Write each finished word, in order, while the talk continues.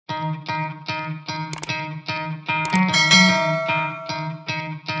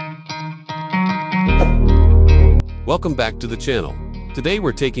Welcome back to the channel. Today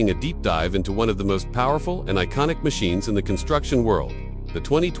we're taking a deep dive into one of the most powerful and iconic machines in the construction world, the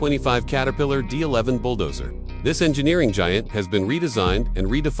 2025 Caterpillar D11 Bulldozer. This engineering giant has been redesigned and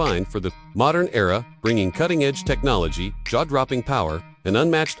redefined for the modern era, bringing cutting-edge technology, jaw-dropping power, and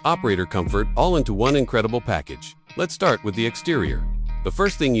unmatched operator comfort all into one incredible package. Let's start with the exterior. The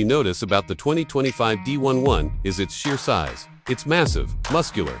first thing you notice about the 2025 D11 is its sheer size. It's massive,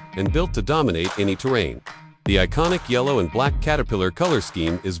 muscular, and built to dominate any terrain. The iconic yellow and black Caterpillar color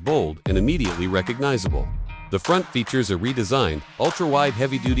scheme is bold and immediately recognizable. The front features a redesigned, ultra-wide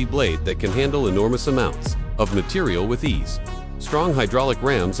heavy-duty blade that can handle enormous amounts of material with ease. Strong hydraulic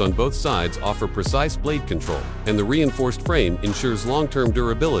rams on both sides offer precise blade control, and the reinforced frame ensures long-term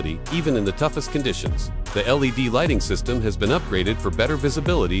durability even in the toughest conditions. The LED lighting system has been upgraded for better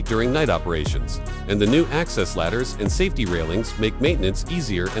visibility during night operations, and the new access ladders and safety railings make maintenance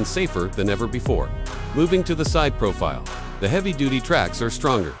easier and safer than ever before. Moving to the side profile, the heavy-duty tracks are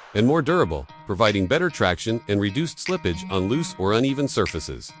stronger and more durable, providing better traction and reduced slippage on loose or uneven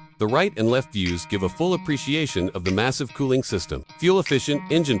surfaces. The right and left views give a full appreciation of the massive cooling system,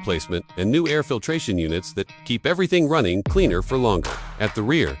 fuel-efficient engine placement, and new air filtration units that keep everything running cleaner for longer. At the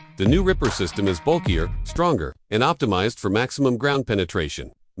rear, the new Ripper system is bulkier, stronger, and optimized for maximum ground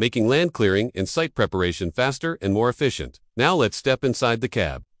penetration, making land clearing and site preparation faster and more efficient. Now let's step inside the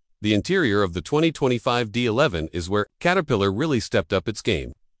cab. The interior of the 2025 D11 is where Caterpillar really stepped up its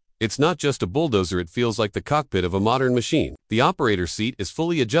game. It's not just a bulldozer, it feels like the cockpit of a modern machine. The operator seat is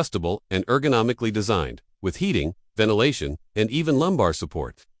fully adjustable and ergonomically designed, with heating, ventilation, and even lumbar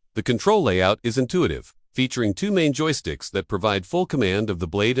support. The control layout is intuitive, featuring two main joysticks that provide full command of the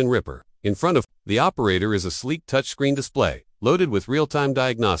blade and ripper. In front of the operator is a sleek touchscreen display, loaded with real-time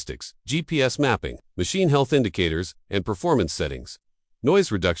diagnostics, GPS mapping, machine health indicators, and performance settings.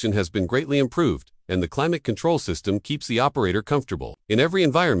 Noise reduction has been greatly improved, and the climate control system keeps the operator comfortable in every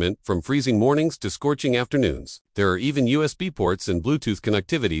environment, from freezing mornings to scorching afternoons. There are even USB ports and Bluetooth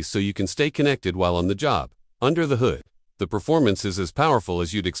connectivity so you can stay connected while on the job. Under the hood, the performance is as powerful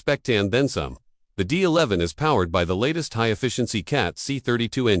as you'd expect and then some. The D11 is powered by the latest high-efficiency CAT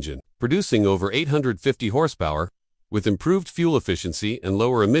C32 engine, producing over 850 horsepower. With improved fuel efficiency and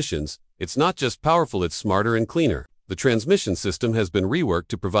lower emissions, it's not just powerful, it's smarter and cleaner. The transmission system has been reworked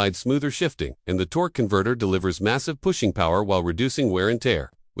to provide smoother shifting, and the torque converter delivers massive pushing power while reducing wear and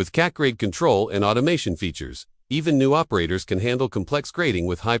tear. With CAT-grade control and automation features, even new operators can handle complex grading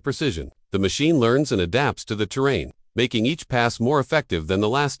with high precision. The machine learns and adapts to the terrain, making each pass more effective than the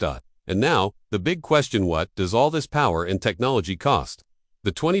last. And now, the big question: what does all this power and technology cost?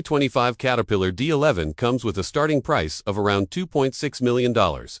 The 2025 Caterpillar D11 comes with a starting price of around $2.6 million.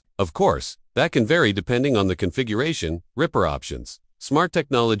 Of course, that can vary depending on the configuration, ripper options, smart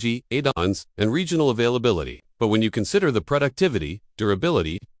technology, add-ons, and regional availability. But when you consider the productivity,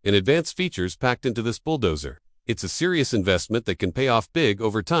 durability, and advanced features packed into this bulldozer, it's a serious investment that can pay off big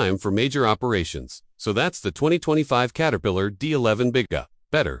over time for major operations. So that's the 2025 Caterpillar D11, bigger,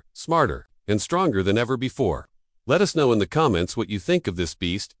 better, smarter, and stronger than ever before. Let us know in the comments what you think of this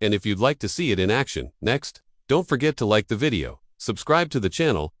beast and if you'd like to see it in action. Next, don't forget to like the video, subscribe to the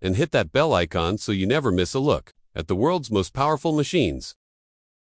channel, and hit that bell icon so you never miss a look at the world's most powerful machines.